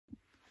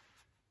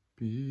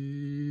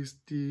Be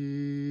still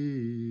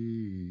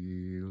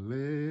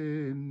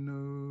and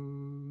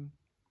know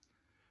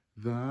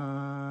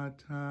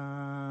that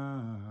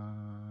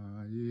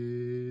I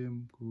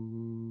am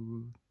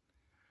good.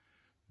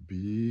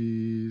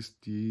 Be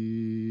still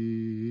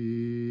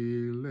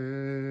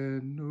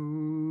and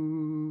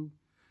know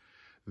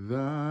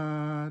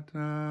that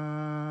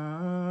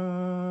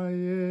I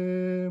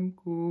am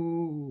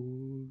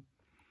good.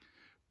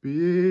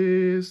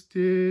 Be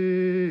still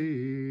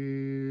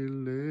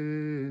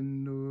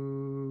and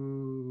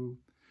know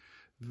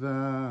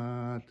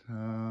that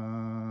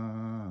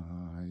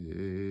I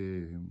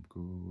am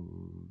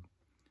good.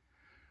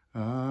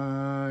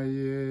 I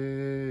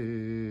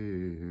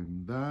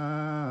am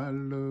the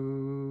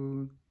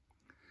Lord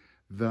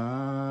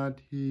that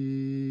healeth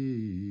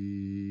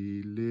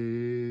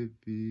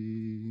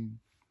thee.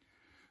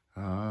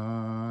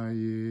 I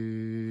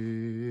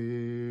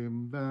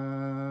am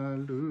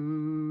the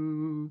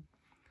Lord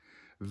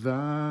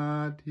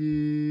that healeth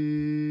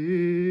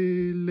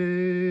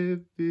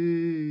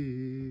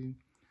thee.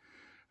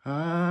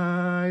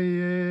 I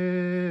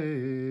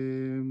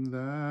am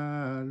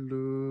the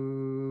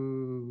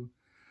Lord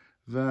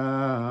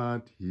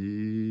that healeth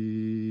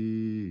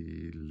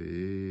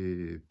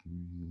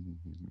me.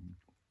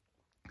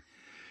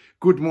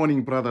 Good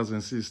morning, brothers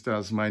and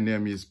sisters. My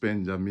name is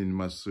Benjamin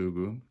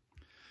Masuku.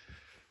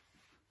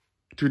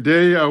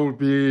 Today I will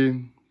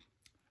be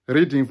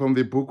reading from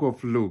the book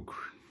of Luke.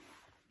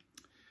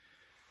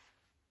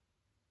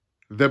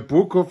 The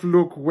book of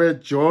Luke, where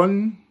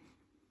John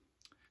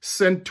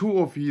sent two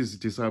of his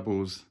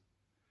disciples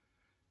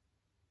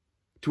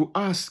to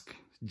ask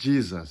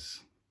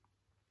Jesus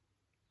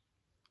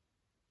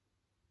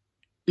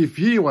if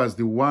he was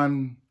the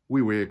one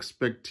we were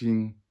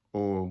expecting,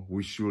 or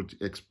we should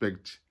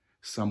expect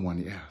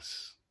someone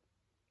else.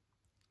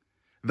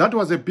 That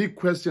was a big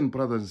question,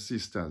 brothers and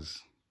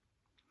sisters.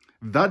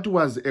 That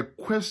was a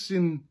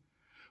question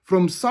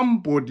from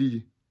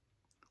somebody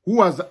who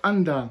was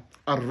under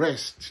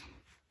arrest.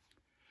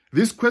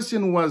 This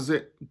question was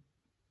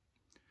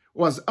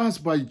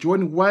asked by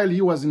John while he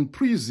was in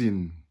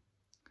prison.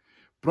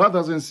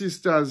 Brothers and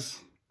sisters,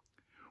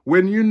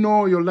 when you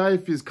know your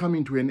life is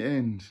coming to an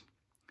end,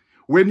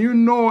 when you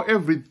know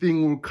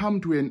everything will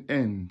come to an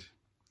end,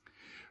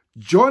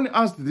 John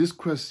asked this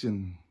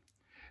question,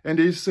 and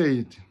he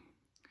said,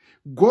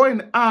 go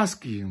and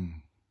ask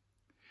him,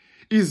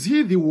 is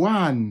he the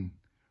one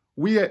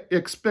we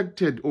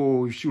expected,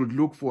 or should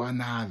look for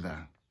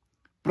another?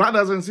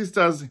 Brothers and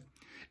sisters,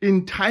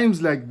 in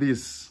times like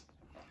this,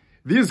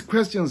 these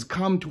questions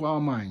come to our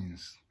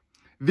minds.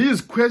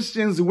 These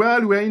questions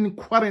while we're in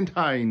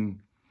quarantine,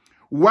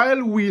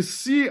 while we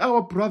see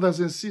our brothers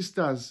and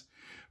sisters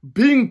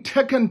being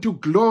taken to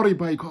glory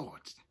by God.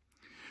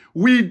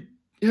 We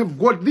have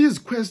got these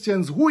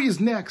questions, who is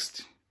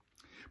next?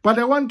 But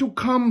I want to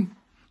come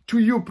to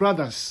you,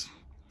 brothers,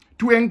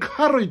 to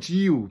encourage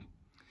you.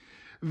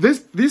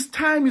 This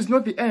time is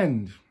not the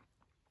end.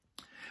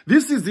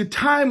 This is the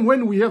time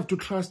when we have to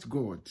trust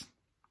God.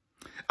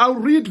 I'll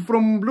read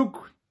from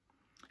Luke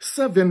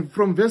 7,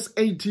 from verse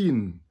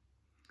 18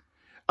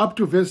 up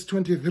to verse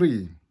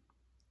 23,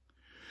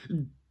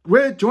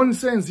 where John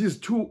sends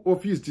two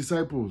of his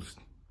disciples.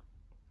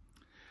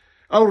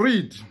 I'll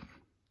read.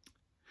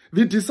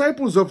 The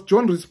disciples of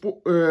John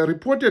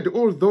reported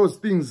all those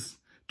things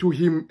to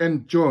him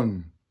and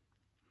John.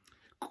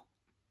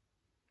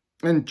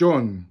 And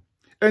John,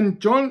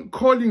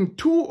 calling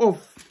two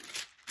of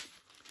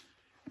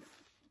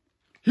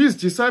his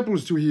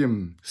disciples to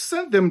him,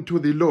 sent them to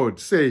the Lord,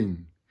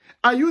 saying,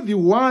 are you the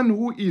one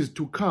who is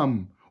to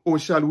come, or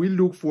shall we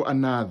look for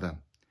another?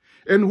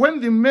 And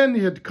when the men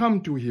had come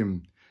to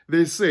him,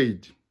 they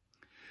said,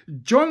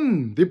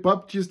 John the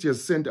Baptist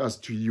has sent us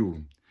to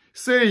you,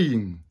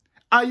 saying,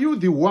 are you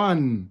the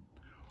one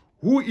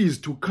who is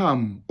to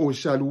come, or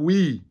shall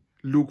we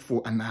look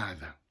for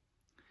another?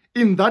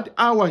 In that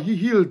hour he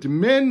healed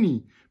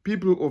many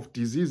people of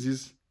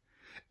diseases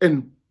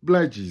and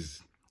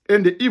plagues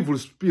and evil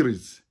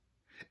spirits,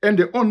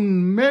 and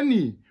on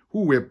many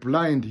who were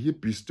blind he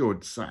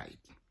bestowed sight.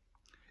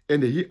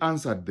 And he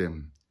answered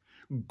them,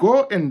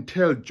 go and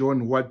tell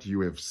John what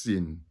you have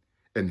seen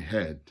and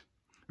heard.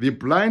 The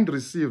blind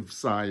receive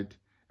sight,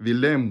 the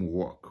lame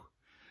walk,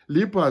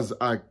 lepers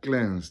are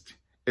cleansed,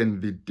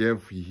 and the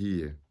deaf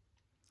hear.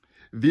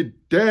 The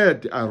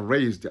dead are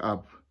raised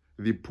up,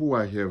 the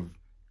poor have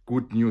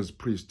good news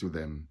preached to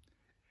them,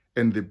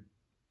 and the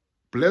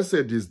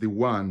blessed is the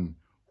one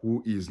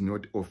who is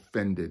not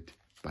offended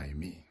by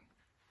me.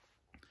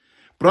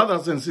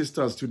 Brothers and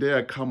sisters, today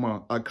I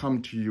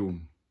come to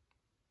you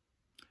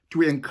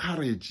to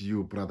encourage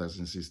you, brothers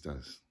and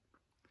sisters,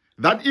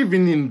 that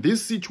even in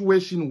this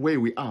situation where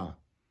we are,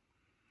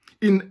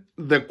 in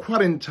the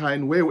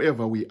quarantine,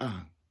 wherever we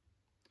are,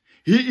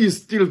 he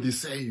is still the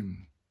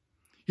same.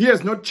 He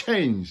has not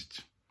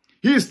changed.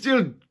 He is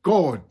still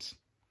God.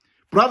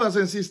 Brothers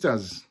and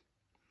sisters,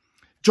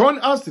 John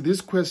asked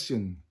this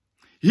question.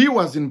 He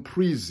was in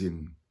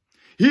prison.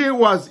 He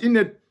was in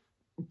a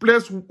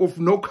place of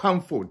no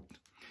comfort.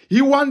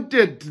 He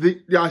wanted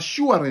the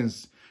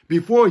assurance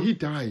before he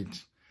died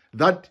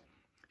that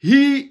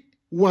he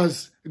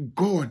was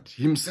God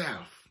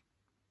himself.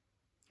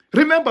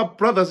 Remember,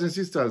 brothers and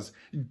sisters,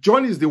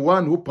 John is the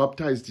one who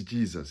baptized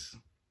Jesus.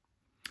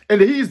 And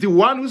he is the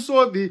one who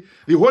saw the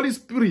Holy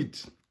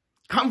Spirit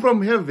come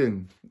from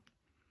heaven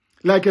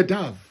like a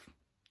dove.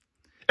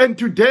 And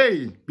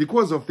today,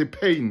 because of the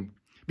pain,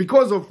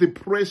 because of the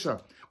pressure,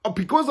 or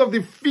because of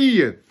the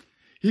fear,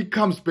 he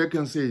comes back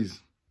and says,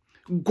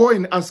 go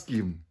and ask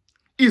him,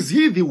 is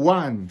he the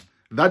one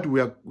that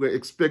we're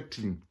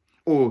expecting,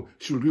 or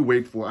should we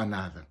wait for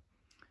another?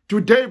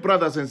 Today,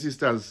 brothers and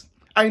sisters,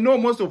 I know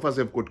most of us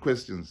have got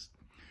questions,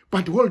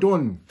 but hold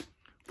on.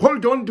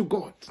 Hold on to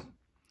God.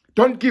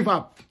 Don't give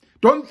up.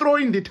 Don't throw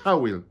in the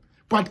towel,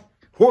 but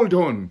hold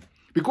on,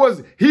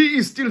 because he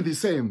is still the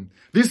same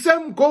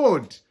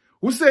God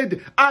who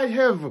said, I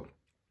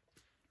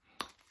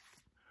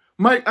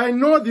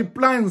know the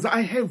plans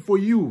I have for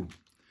you,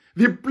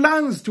 the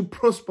plans to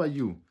prosper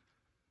you.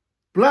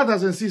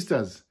 Brothers and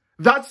sisters,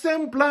 that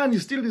same plan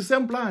is still the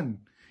same plan.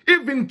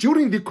 Even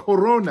during the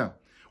corona,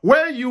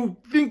 where you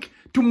think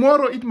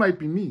tomorrow it might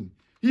be me,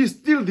 he is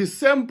still the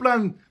same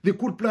plan, the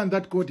good plan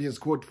that God has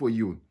got for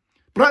you.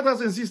 Brothers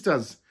and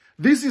sisters,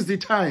 this is the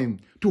time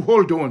to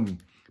hold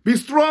on. Be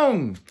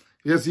strong,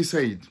 as he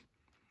said.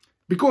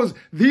 Because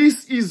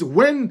this is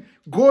when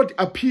God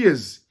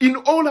appears in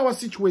all our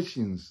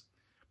situations.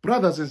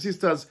 Brothers and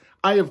sisters,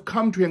 I have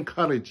come to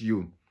encourage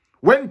you.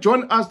 When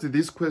John asked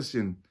this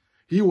question,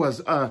 he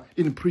was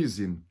in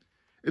prison.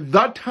 At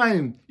that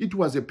time, it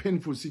was a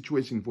painful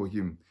situation for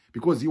him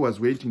because he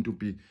was waiting to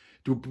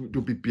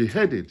be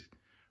beheaded.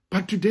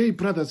 But today,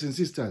 brothers and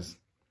sisters,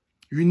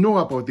 you know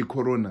about the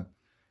corona.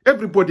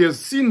 Everybody has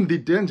seen the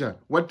danger,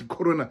 what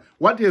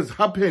has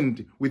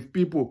happened with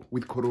people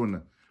with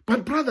corona.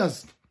 But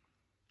brothers,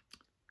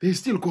 there is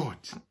still God.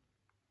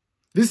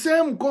 The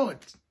same God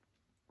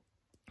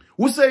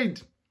who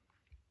said,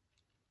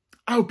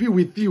 I'll be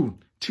with you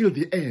till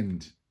the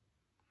end.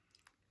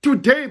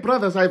 Today,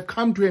 brothers, I've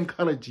come to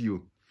encourage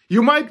you.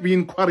 You might be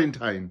in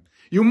quarantine.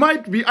 You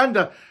might be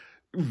under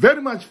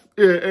very much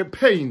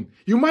pain.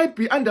 You might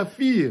be under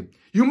fear.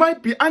 You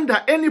might be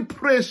under any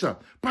pressure.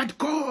 But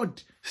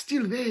God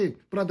still there,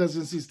 brothers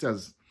and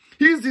sisters.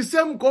 He is the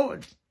same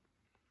God.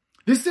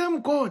 The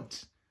same God.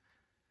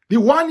 The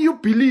one you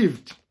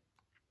believed.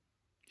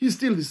 He's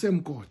still the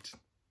same God.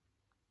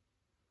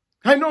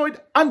 I know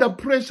it, under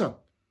pressure,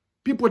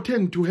 people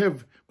tend to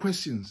have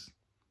questions.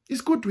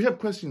 It's good to have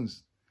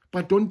questions,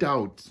 but don't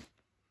doubt.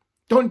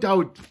 Don't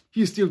doubt,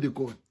 he is still the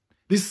God.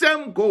 The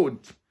same God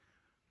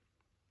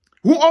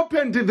who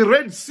opened the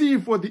Red Sea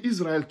for the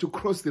Israel to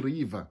cross the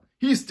river.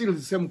 He is still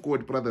the same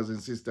God, brothers and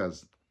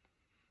sisters.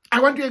 I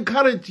want to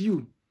encourage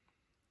you.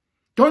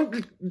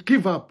 Don't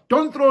give up.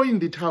 Don't throw in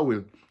the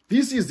towel.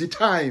 This is the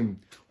time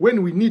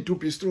when we need to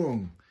be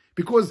strong,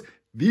 because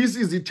this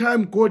is the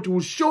time God will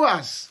show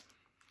us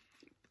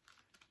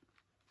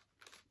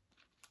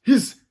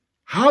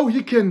how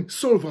he can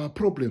solve our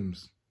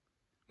problems.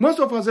 Most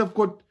of us have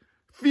got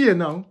fear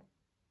now,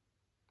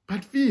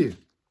 but fear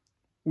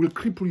will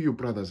cripple you,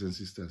 brothers and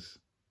sisters.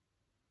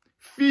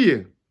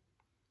 Fear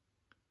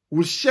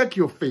will shake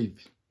your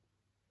faith.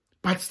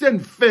 But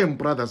stand firm,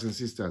 brothers and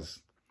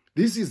sisters.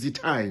 This is the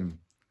time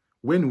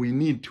when we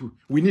need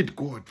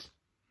God.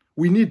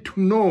 We need to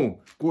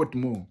know God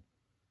more.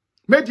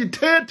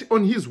 Meditate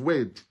on his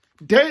word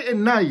day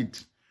and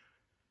night.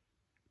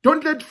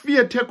 Don't let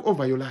fear take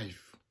over your life.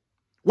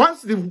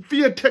 Once the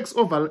fear takes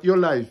over your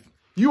life,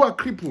 you are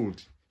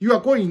crippled. You are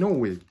going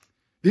nowhere.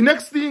 The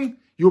next thing,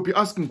 you'll be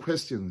asking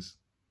questions.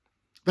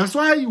 That's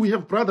why we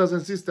have brothers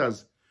and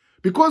sisters.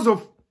 Because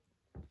of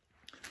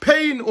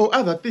pain or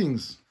other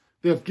things,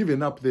 they have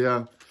given up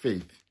their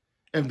faith.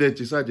 And they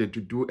decided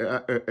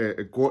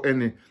to go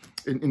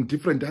in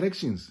different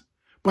directions.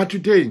 But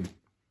today,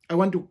 I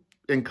want to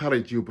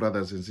encourage you,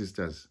 brothers and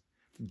sisters.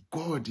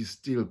 God is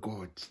still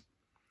God.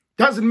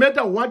 Doesn't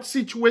matter what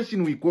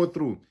situation we go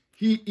through,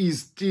 he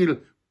is still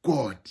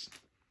God.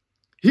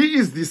 He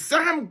is the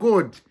same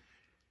God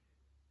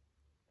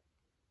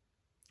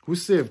who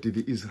saved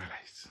the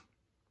Israelites.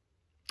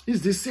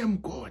 He's the same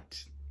God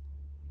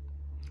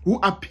who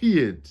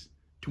appeared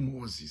to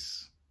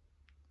Moses.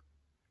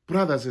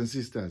 Brothers and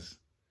sisters,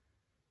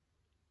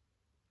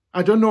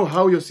 I don't know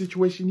how your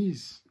situation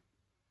is,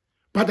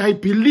 but I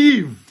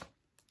believe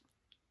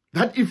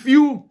that if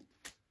you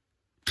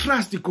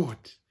trust God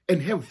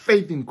and have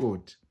faith in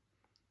God,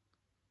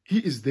 he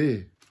is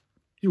there.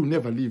 He will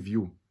never leave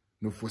you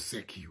nor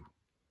forsake you.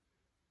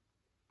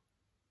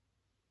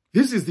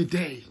 This is the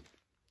day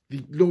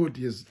the Lord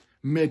has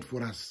made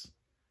for us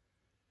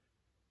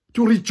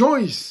to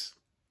rejoice.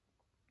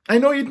 I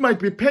know it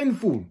might be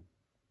painful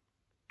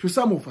to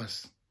some of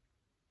us,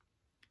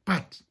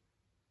 but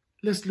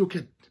let's look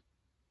at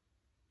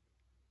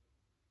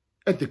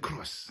the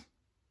cross.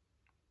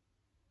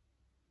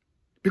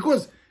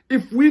 Because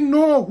if we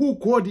know who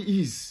God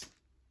is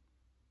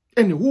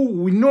and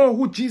we know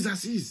who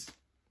Jesus is,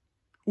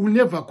 we'll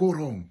never go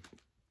wrong.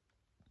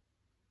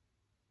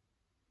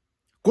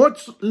 God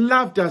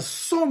loved us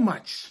so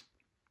much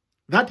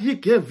that he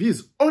gave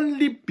his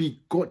only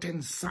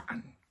begotten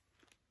Son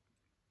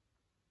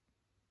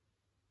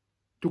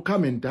to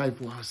come and die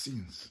for our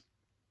sins.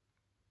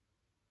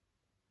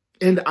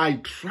 And I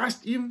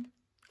trust him.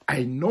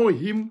 I know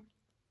him.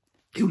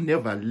 He'll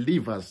never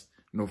leave us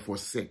nor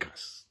forsake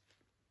us.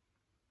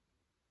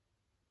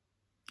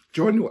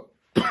 John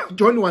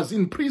was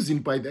in prison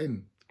by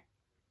then.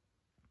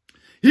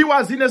 He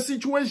was in a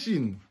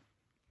situation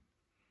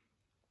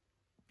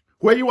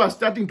where he was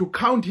starting to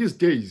count his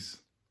days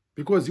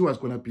because he was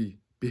going to be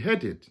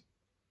beheaded.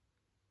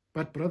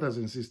 But brothers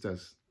and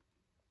sisters,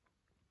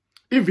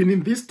 even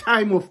in this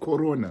time of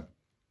Corona,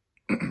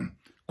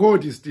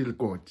 God is still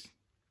God.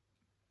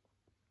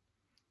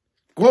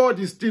 God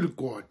is still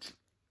God,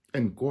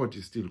 and God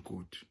is still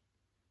good.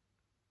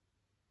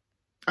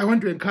 I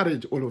want to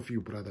encourage all of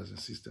you, brothers and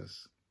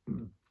sisters,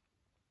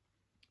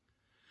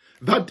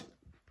 that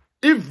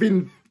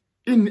even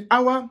in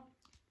our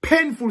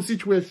painful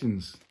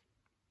situations,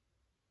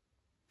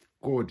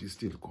 God is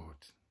still God,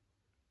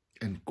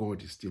 and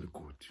God is still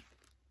good.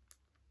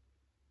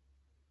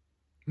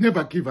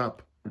 Never give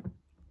up.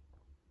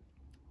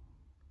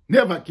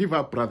 Never give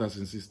up, brothers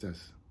and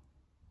sisters.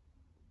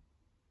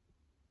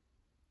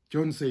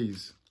 John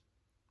says,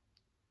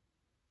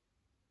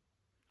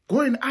 go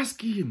and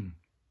ask him,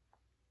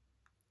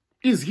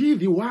 is he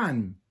the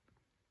one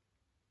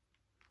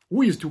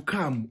who is to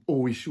come,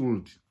 or we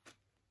should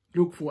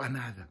look for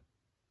another?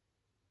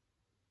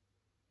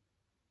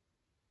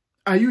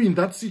 Are you in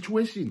that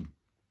situation?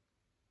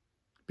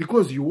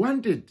 Because you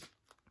wanted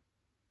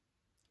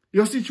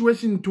your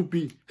situation to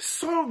be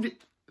solved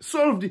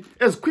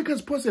as quick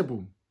as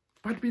possible.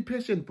 But be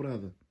patient,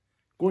 brother.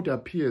 God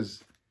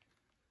appears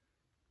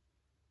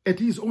at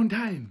his own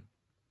time.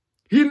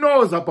 He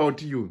knows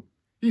about you.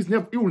 He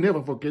will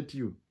never forget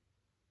you.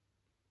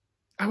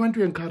 I want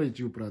to encourage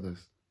you,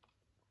 brothers.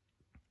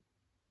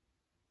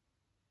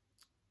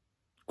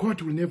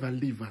 God will never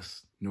leave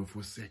us nor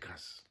forsake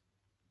us.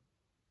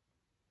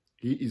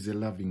 He is a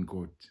loving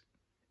God,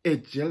 a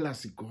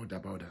jealous God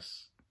about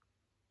us.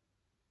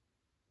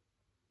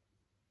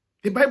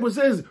 The Bible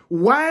says,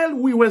 while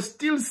we were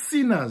still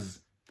sinners,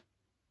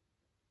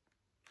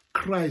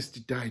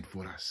 Christ died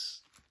for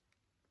us.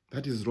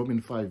 That is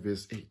Romans 5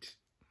 verse 8.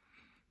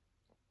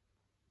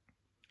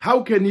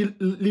 How can he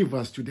leave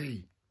us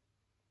today?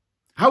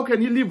 How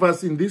can he leave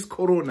us in this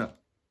corona?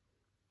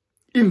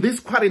 In this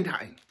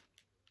quarantine?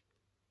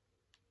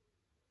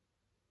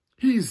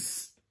 He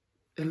is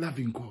a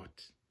loving God.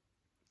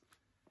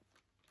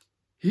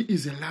 He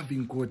is a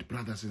loving God,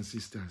 brothers and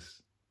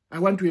sisters. I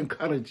want to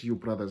encourage you,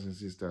 brothers and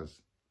sisters.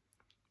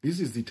 This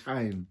is the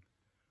time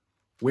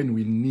when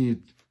we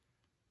need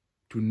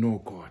to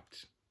know God.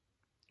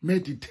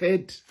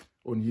 Meditate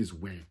on his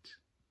word.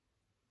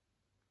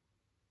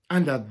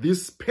 Under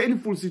this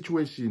painful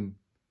situation,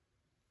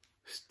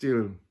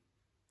 still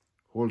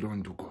hold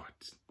on to God.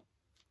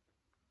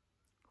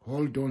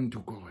 Hold on to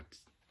God.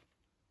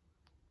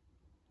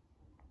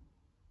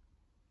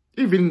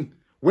 Even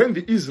when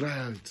the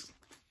Israelites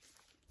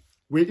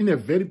were in a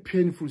very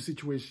painful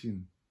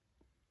situation,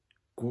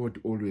 God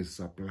always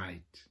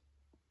supplied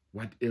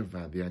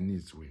whatever their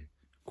needs were.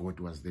 God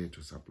was there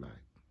to supply.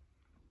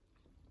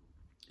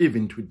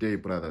 Even today,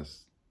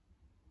 brothers,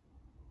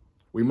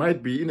 we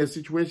might be in a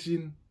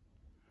situation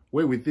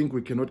where we think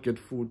we cannot get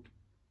food,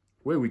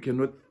 where we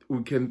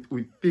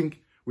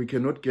think we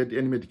cannot get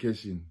any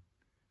medication.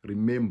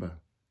 Remember,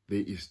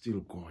 there is still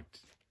God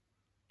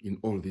in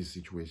all these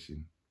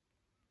situations.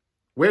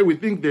 Where we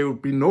think there will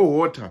be no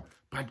water,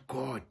 but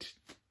God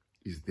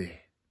is there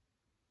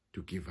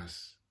to give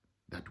us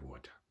that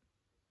water.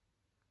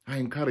 I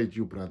encourage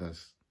you,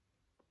 brothers.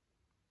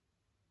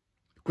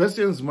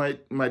 Questions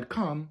might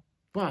come,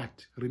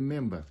 but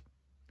remember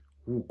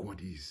who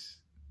God is.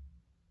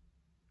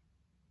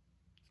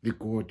 The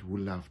God who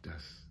loved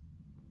us.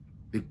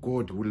 The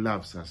God who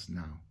loves us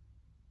now.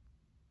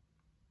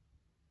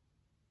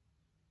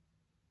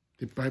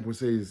 The Bible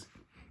says,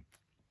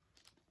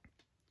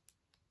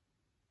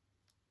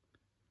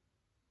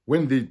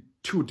 when the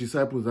two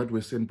disciples that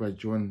were sent by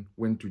John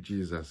went to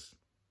Jesus,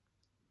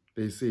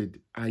 they said,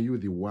 are you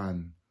the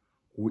one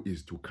who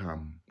is to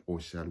come,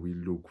 or shall we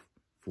look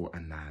for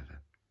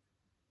another?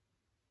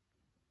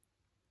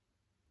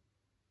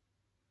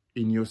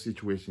 In your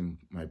situation,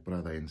 my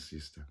brother and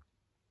sister,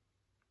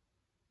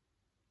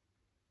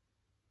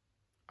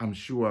 I'm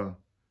sure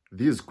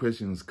these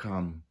questions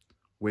come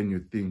when you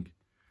think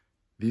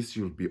this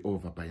should be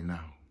over by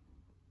now.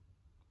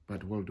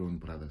 But hold on,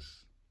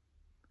 brothers.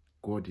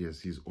 God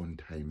has his own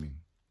timing.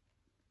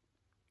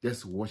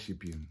 Just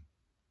worship him.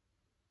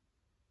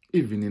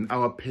 Even in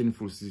our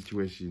painful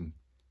situation,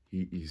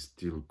 he is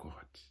still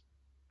God.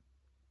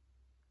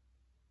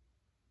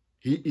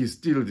 He is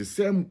still the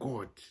same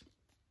God.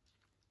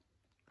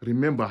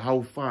 Remember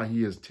how far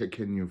he has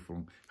taken you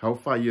from. How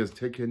far he has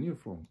taken you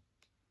from.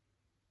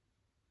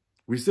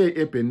 We say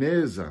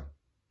Ebenezer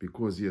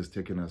because he has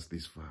taken us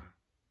this far.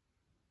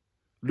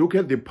 Look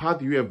at the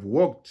path you have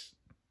walked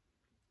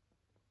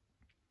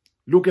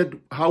Look at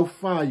how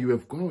far you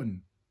have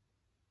gone.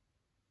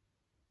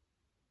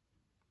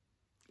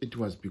 It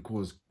was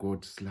because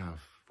God's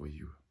love for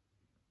you.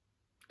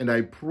 And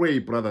I pray,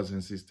 brothers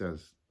and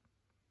sisters,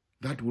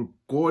 that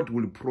God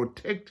will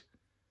protect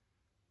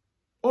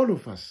all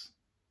of us.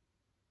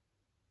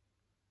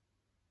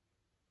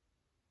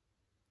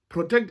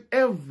 Protect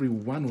every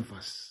one of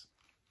us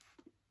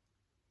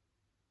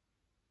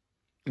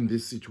in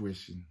this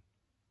situation,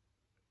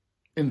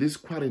 in this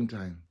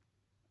quarantine,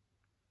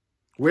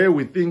 where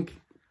we think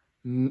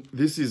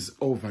this is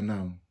over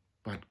now.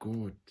 But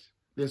God,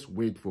 let's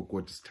wait for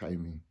God's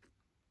timing.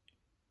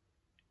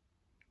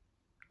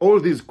 All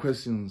these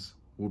questions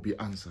will be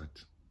answered.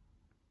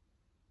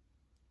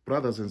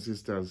 Brothers and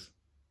sisters,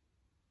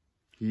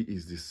 He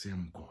is the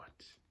same God.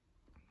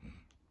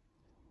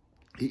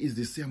 He is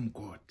the same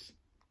God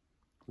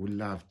who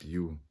loved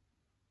you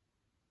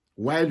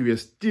while you are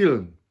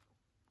still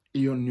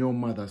in your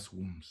mother's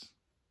wombs.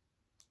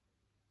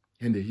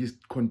 And He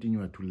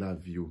continues to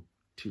love you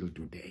till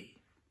today.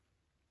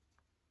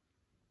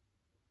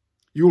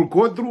 You will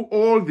go through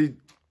all the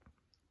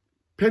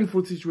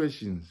painful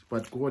situations,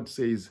 but God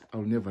says,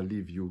 I'll never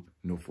leave you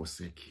nor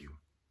forsake you.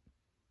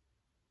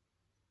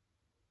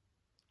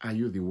 Are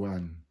you the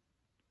one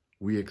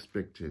we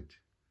expected,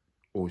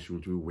 or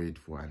should we wait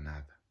for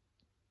another?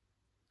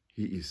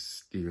 He is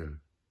still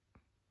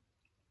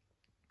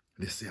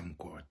the same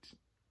God.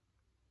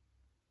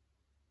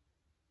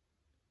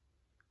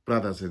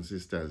 Brothers and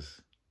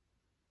sisters,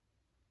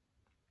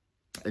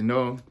 I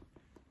know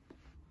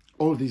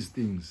all these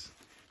things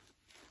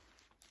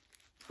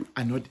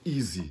are not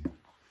easy,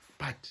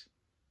 but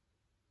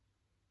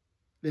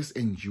let's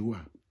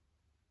endure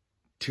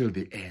till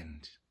the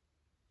end.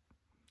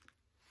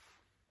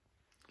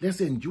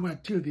 Let's endure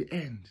till the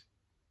end.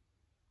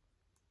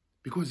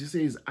 Because He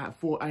says,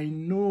 for I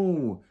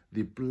know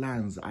the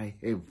plans I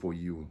have for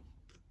you.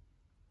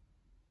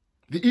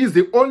 He is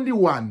the only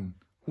one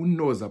who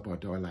knows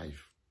about our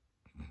life.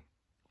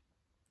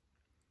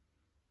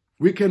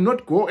 We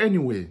cannot go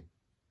anywhere.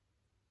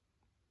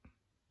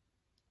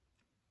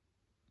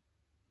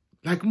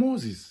 Like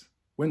Moses,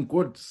 when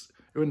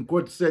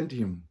God sent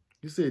him,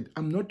 He said,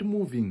 I'm not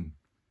moving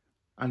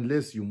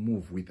unless you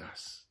move with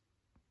us.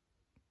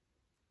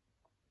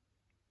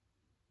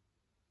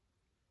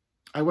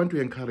 I want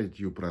to encourage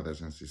you,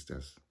 brothers and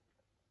sisters.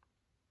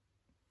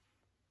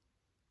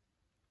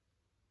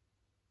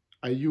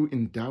 Are you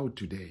in doubt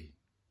today?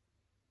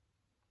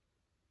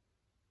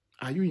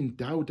 Are you in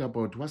doubt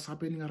about what's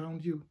happening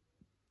around you?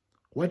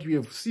 What you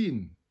have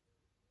seen?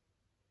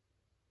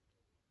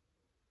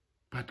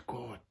 But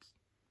God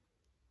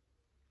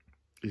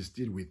is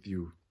still with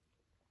you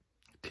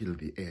till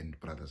the end,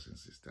 brothers and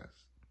sisters.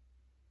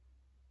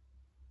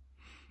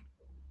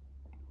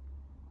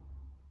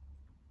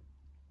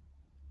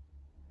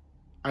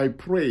 I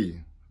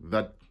pray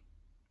that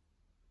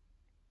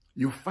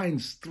you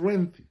find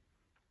strength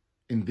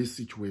in this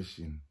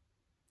situation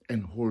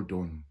and hold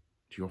on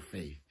to your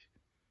faith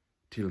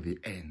till the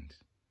end.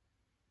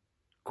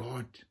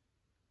 God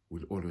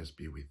will always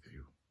be with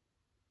you.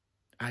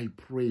 I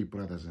pray,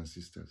 brothers and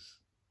sisters,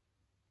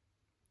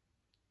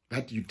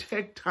 that you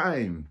take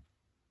time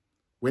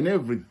when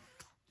every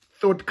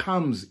thought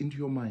comes into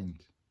your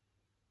mind.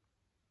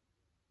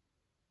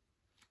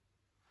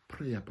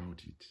 Pray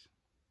about it.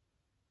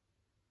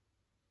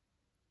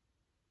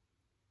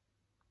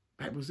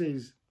 The Bible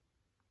says,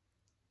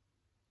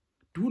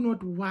 do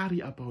not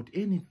worry about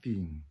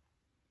anything,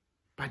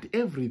 but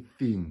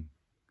everything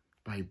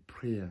by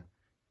prayer.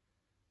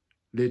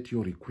 Let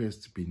your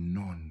requests be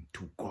known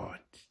to God.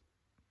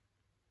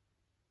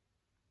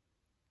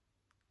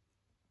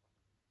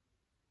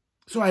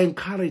 So I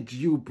encourage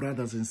you,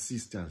 brothers and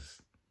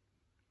sisters,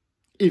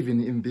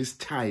 even in this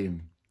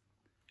time,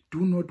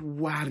 do not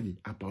worry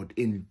about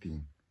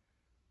anything,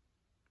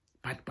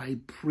 but by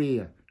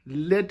prayer,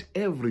 let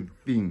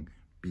everything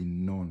be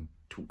known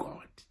to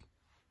God.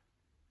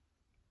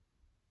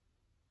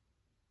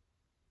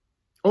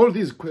 All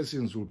these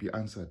questions will be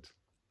answered.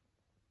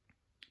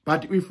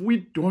 But if we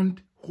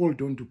don't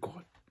hold on to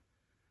God,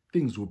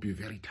 things will be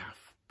very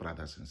tough,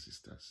 brothers and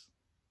sisters.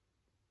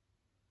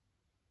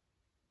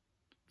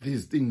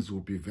 These things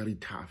will be very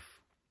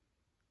tough.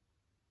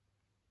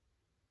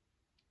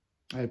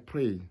 I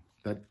pray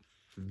that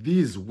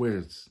these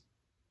words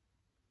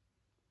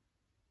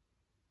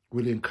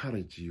will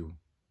encourage you,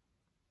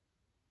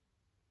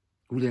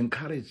 will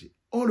encourage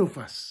all of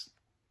us.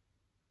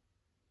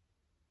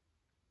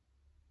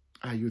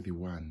 Are you the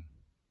one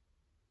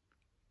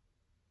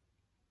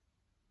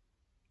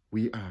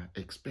we are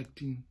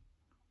expecting,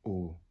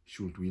 or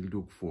should we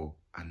look for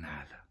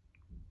another?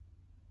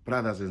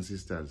 Brothers and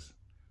sisters,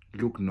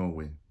 look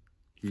nowhere.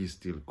 He is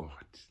still God.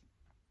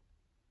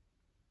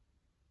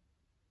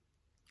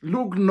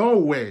 Look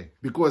nowhere,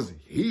 because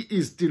He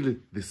is still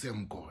the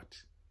same God.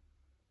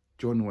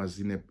 John was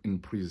in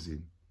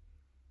prison.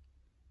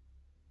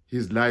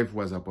 His life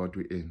was about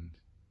to end.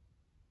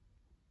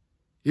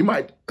 He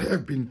might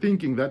have been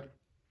thinking that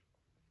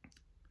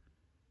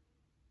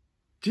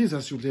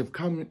Jesus should have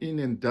come in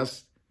and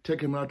just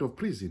take him out of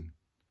prison.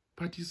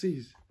 But he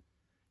says,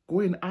 go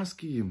and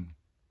ask him,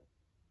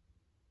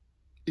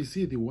 is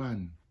he the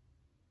one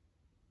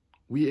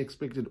we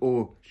expected,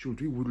 or should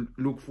we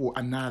look for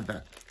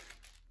another?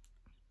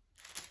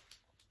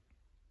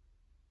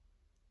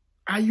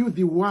 Are you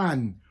the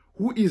one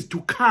who is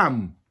to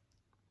come,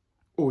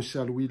 or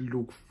shall we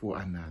look for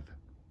another?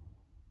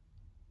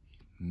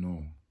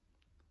 No,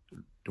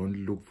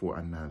 don't look for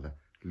another.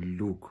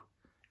 Look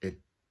at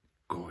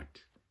God.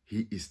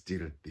 He is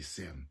still the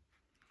same.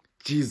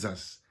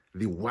 Jesus,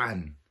 the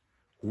one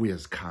who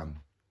has come,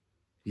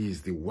 he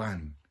is the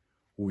one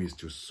who is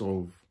to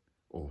solve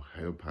or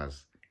help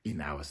us in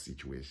our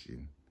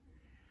situation.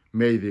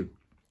 May the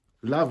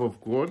love of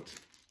God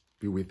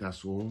be with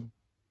us all.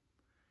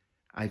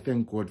 I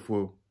thank God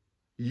for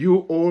you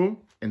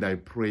all, and I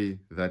pray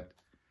that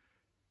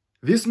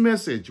this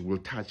message will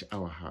touch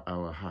our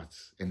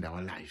hearts and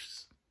our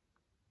lives.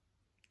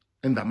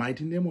 In the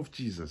mighty name of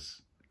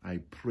Jesus,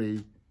 I pray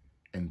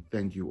and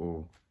thank you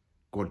all.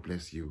 God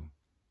bless you.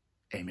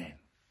 Amen.